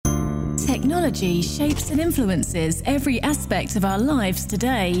Technology shapes and influences every aspect of our lives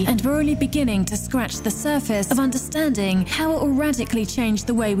today, and we're only beginning to scratch the surface of understanding how it will radically change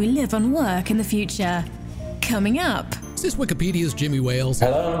the way we live and work in the future. Coming up. This is Wikipedia's Jimmy Wales.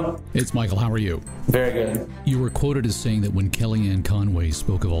 Hello. It's Michael. How are you? Very good. You were quoted as saying that when Kellyanne Conway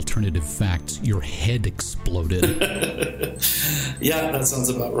spoke of alternative facts, your head exploded. Yeah, that sounds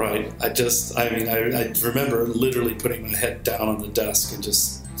about right. I remember literally putting my head down on the desk and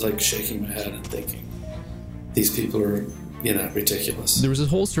just like shaking my head and thinking, these people are, ridiculous. There was a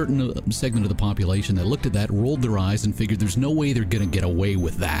whole certain segment of the population that looked at that, rolled their eyes, and figured there's no way they're going to get away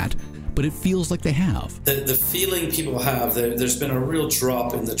with that. But it feels like they have. The feeling people have, there's been a real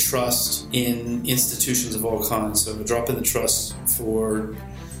drop in the trust in institutions of all kinds. So a drop in the trust for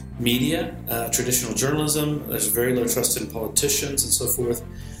media, traditional journalism. There's very low trust in politicians and so forth.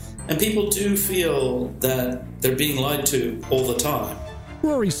 And people do feel that they're being lied to all the time.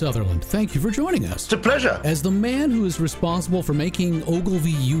 Rory Sutherland, thank you for joining us. It's a pleasure. As the man who is responsible for making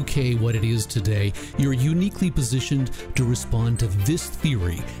Ogilvy UK what it is today, you're uniquely positioned to respond to this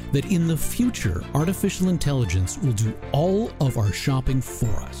theory that in the future, artificial intelligence will do all of our shopping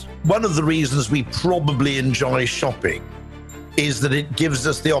for us. One of the reasons we probably enjoy shopping is that it gives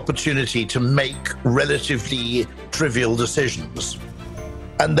us the opportunity to make relatively trivial decisions.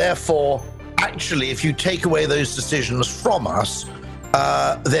 And therefore, actually, if you take away those decisions from us,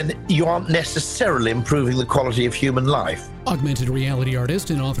 then you aren't necessarily improving the quality of human life. Augmented reality artist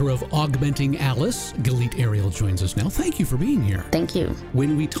and author of Augmenting Alice, Galit Ariel joins us now. Thank you for being here. Thank you.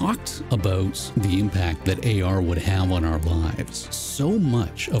 When we talked about the impact that AR would have on our lives, so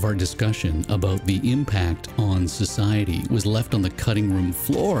much of our discussion about the impact on society was left on the cutting room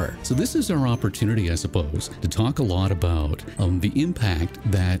floor. So this is our opportunity, I suppose, to talk a lot about the impact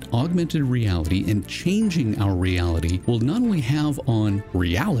that augmented reality and changing our reality will not only have on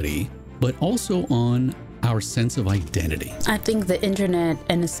reality, but also on our sense of identity. I think the internet,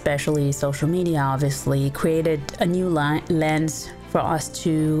 and especially social media, obviously created a new lens for us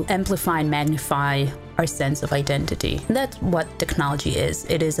to amplify and magnify our sense of identity. And that's what technology is.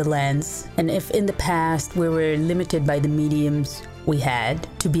 It is a lens. And if in the past we were limited by the mediums we had,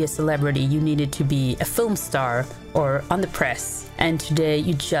 to be a celebrity, you needed to be a film star or on the press. And today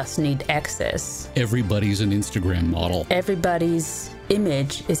you just need access. Everybody's an Instagram model. Everybody's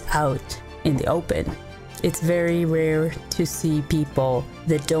image is out in the open. It's very rare to see people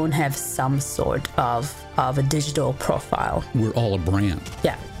that don't have some sort of a digital profile. We're all a brand.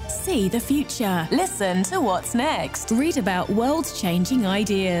 Yeah. See the future. Listen to what's next. Read about world-changing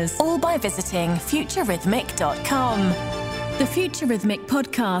ideas. All by visiting Futurithmic.com. The Futurithmic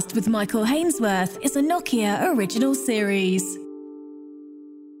podcast with Michael Hainsworth is a Nokia original series.